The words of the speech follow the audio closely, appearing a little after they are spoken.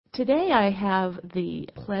Today I have the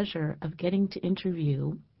pleasure of getting to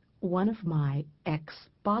interview one of my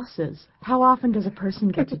ex-bosses. How often does a person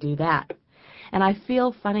get to do that? And I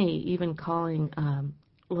feel funny even calling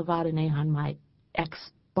Levada Nahan my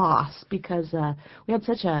ex-boss because we had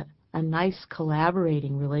such a nice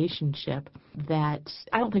collaborating relationship that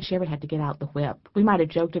I don't think she ever had to get out the whip. We might have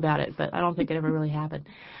joked about it, but I don't think it ever really happened.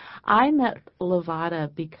 I met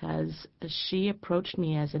Levada because she approached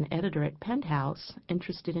me as an editor at Penthouse,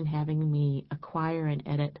 interested in having me acquire and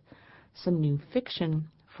edit some new fiction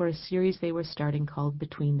for a series they were starting called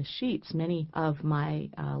Between the Sheets. Many of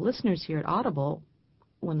my listeners here at Audible,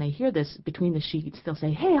 when they hear this, Between the Sheets, they'll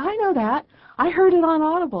say, "Hey, I know that. I heard it on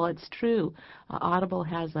Audible." It's true. Audible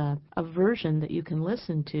has a version that you can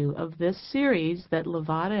listen to of this series that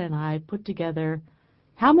Levada and I put together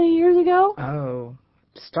how many years ago? Oh,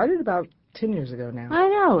 started about 10 years ago now. I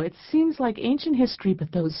know. It seems like ancient history,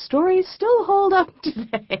 but those stories still hold up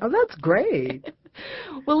today. Oh, that's great.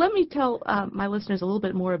 Well, let me tell my listeners a little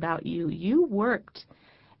bit more about you. You worked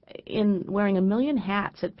in wearing a million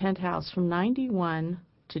hats at Penthouse from 91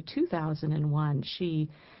 to 2001. She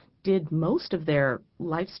did most of their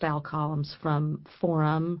lifestyle columns from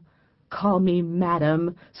Forum, Call Me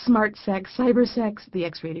Madam, Smart Sex, Cyber Sex, the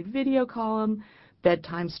X-rated video column,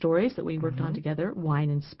 bedtime stories that we worked on together,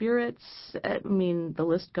 wine and spirits. I mean, the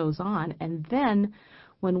list goes on. And then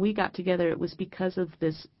when we got together, it was because of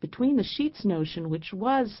this Between the Sheets notion, which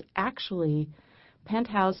was actually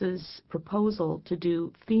Penthouse's proposal to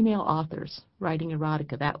do female authors writing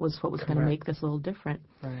erotica. That was what was going to make this a little different.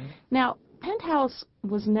 Right. Now, Penthouse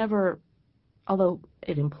was never, although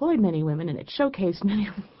it employed many women and it showcased many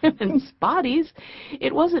women's bodies,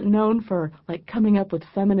 it wasn't known for like coming up with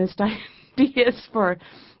feminist ideas for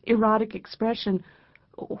erotic expression.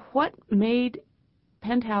 What made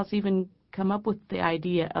Penthouse even come up with the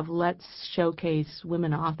idea of let's showcase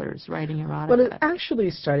women authors writing erotica? Well, it actually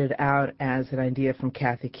started out as an idea from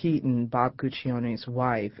Kathy Keaton, Bob Guccione's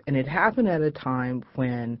wife, and it happened at a time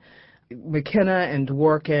when McKenna and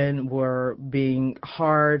Dworkin were being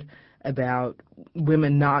hard about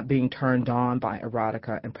women not being turned on by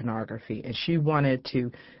erotica and pornography, and she wanted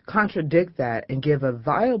to contradict that and give a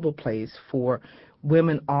viable place for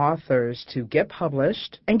women authors to get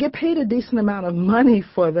published and get paid a decent amount of money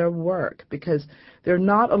for their work, because there are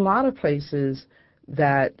not a lot of places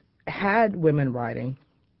that had women writing,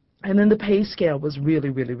 and then the pay scale was really,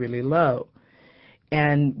 really, really low.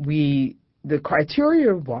 And the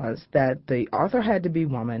criteria was that the author had to be a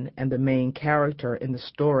woman and the main character in the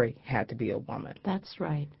story had to be a woman. That's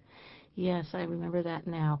right. Yes, I remember that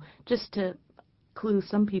now. Just to clue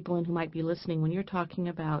some people in who might be listening, when you're talking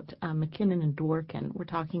about McKinnon and Dworkin, we're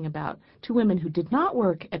talking about two women who did not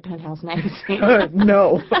work at Penthouse Magazine.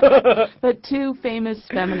 No. But two famous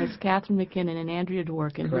feminists, Catherine McKinnon and Andrea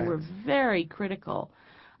Dworkin, Correct. who were very critical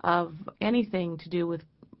of anything to do with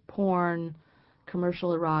porn, commercial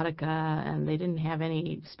erotica, and they didn't have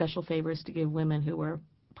any special favors to give women who were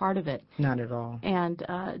part of it. Not at all. And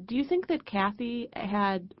do you think that Kathy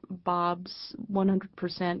had Bob's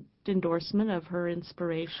 100% endorsement of her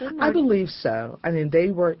inspiration? I believe so. I mean,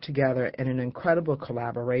 they worked together in an incredible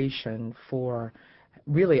collaboration for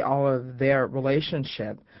really all of their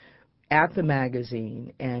relationship at the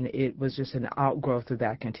magazine, and it was just an outgrowth of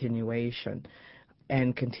that continuation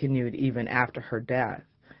and continued even after her death.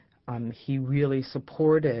 He really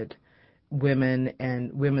supported women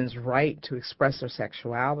and women's right to express their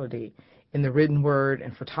sexuality in the written word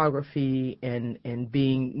and photography and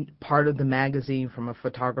being part of the magazine from a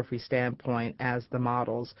photography standpoint as the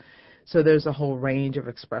models. So there's a whole range of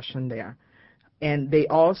expression there. And they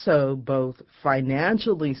also both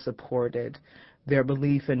financially supported their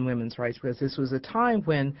belief in women's rights, because this was a time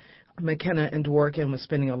when McKenna and Dworkin was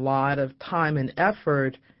spending a lot of time and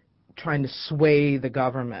effort trying to sway the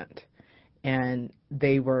government. And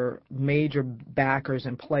they were major backers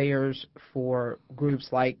and players for groups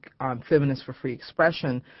like Feminists for Free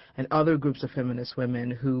Expression and other groups of feminist women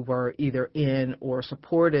who were either in or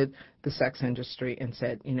supported the sex industry and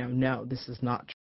said, no, this is not true.